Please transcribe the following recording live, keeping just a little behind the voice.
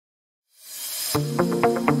Our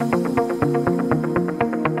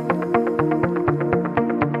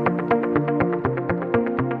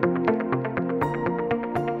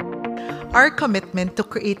commitment to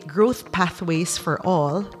create growth pathways for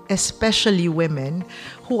all, especially women,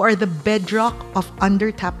 who are the bedrock of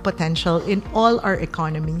undertapped potential in all our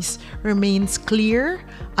economies, remains clear,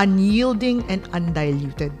 unyielding, and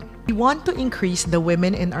undiluted. We want to increase the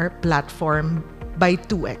women in our platform by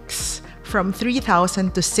 2x, from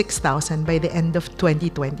 3,000 to 6,000 by the end of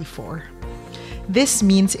 2024. This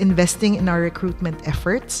means investing in our recruitment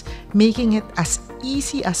efforts, making it as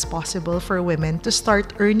easy as possible for women to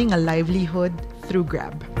start earning a livelihood through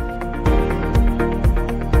Grab.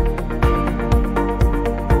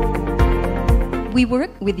 We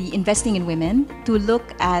work with the Investing in Women to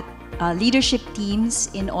look at leadership teams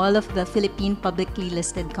in all of the Philippine publicly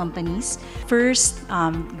listed companies. First,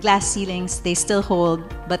 glass ceilings, they still hold,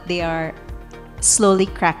 but they are slowly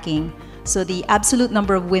cracking. So the absolute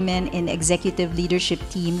number of women in executive leadership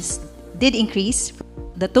teams did increase.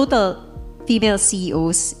 The total female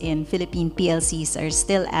CEOs in Philippine PLCs are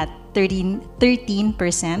still at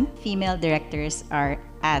 13%. Female directors are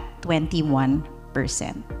at 21%.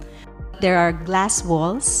 There are glass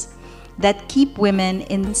walls that keep women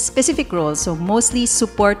in specific roles, so mostly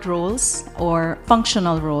support roles or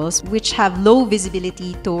functional roles, which have low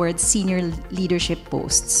visibility towards senior leadership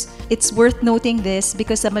posts. It's worth noting this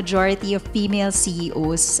because a majority of female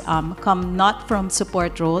CEOs come not from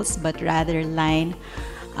support roles, but rather line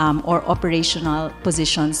or operational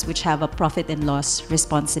positions which have a profit and loss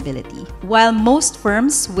responsibility. While most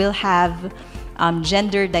firms will have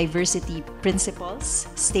gender diversity principles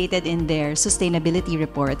stated in their sustainability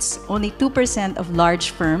reports, only 2% of large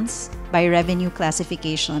firms by revenue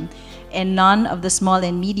classification and none of the small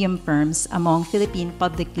and medium firms among Philippine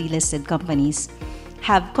publicly listed companies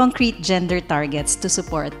have concrete gender targets to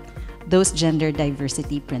support those gender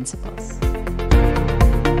diversity principles.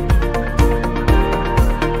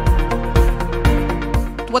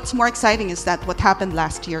 What's more exciting is that what happened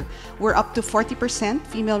last year, we're up to 40%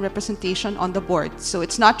 female representation on the board. So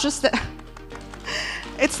it's not just the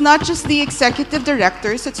executive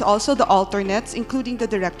directors, it's also the alternates, including the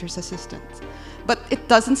director's assistants. But it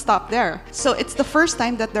doesn't stop there. So it's the first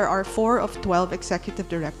time that there are 4 of 12 executive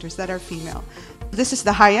directors that are female. This is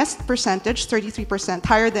the highest percentage, 33%,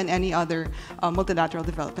 higher than any other multilateral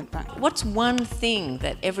development bank. What's one thing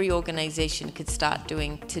that every organization could start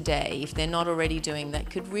doing today, if they're not already doing that,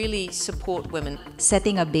 could really support women?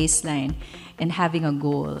 Setting a baseline and having a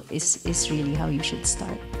goal is really how you should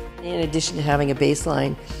start. In addition to having a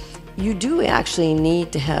baseline, you do actually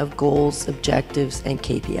need to have goals, objectives, and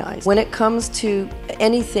KPIs. When it comes to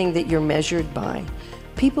anything that you're measured by,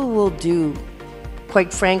 people will do,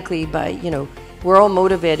 quite frankly, by, we're all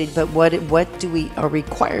motivated, but what do we are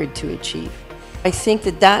required to achieve? I think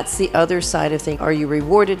that that's the other side of things. Are you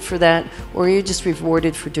rewarded for that, or are you just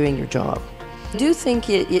rewarded for doing your job? I do think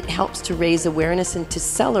it helps to raise awareness and to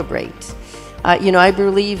celebrate. I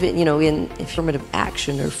believe in affirmative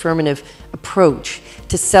action or affirmative approach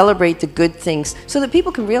to celebrate the good things so that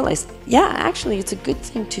people can realize, yeah, actually it's a good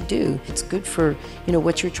thing to do. It's good for,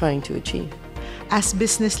 what you're trying to achieve. As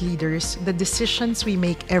business leaders, the decisions we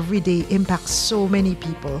make every day impact so many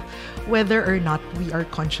people, whether or not we are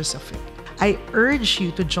conscious of it. I urge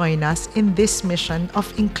you to join us in this mission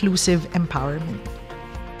of inclusive empowerment.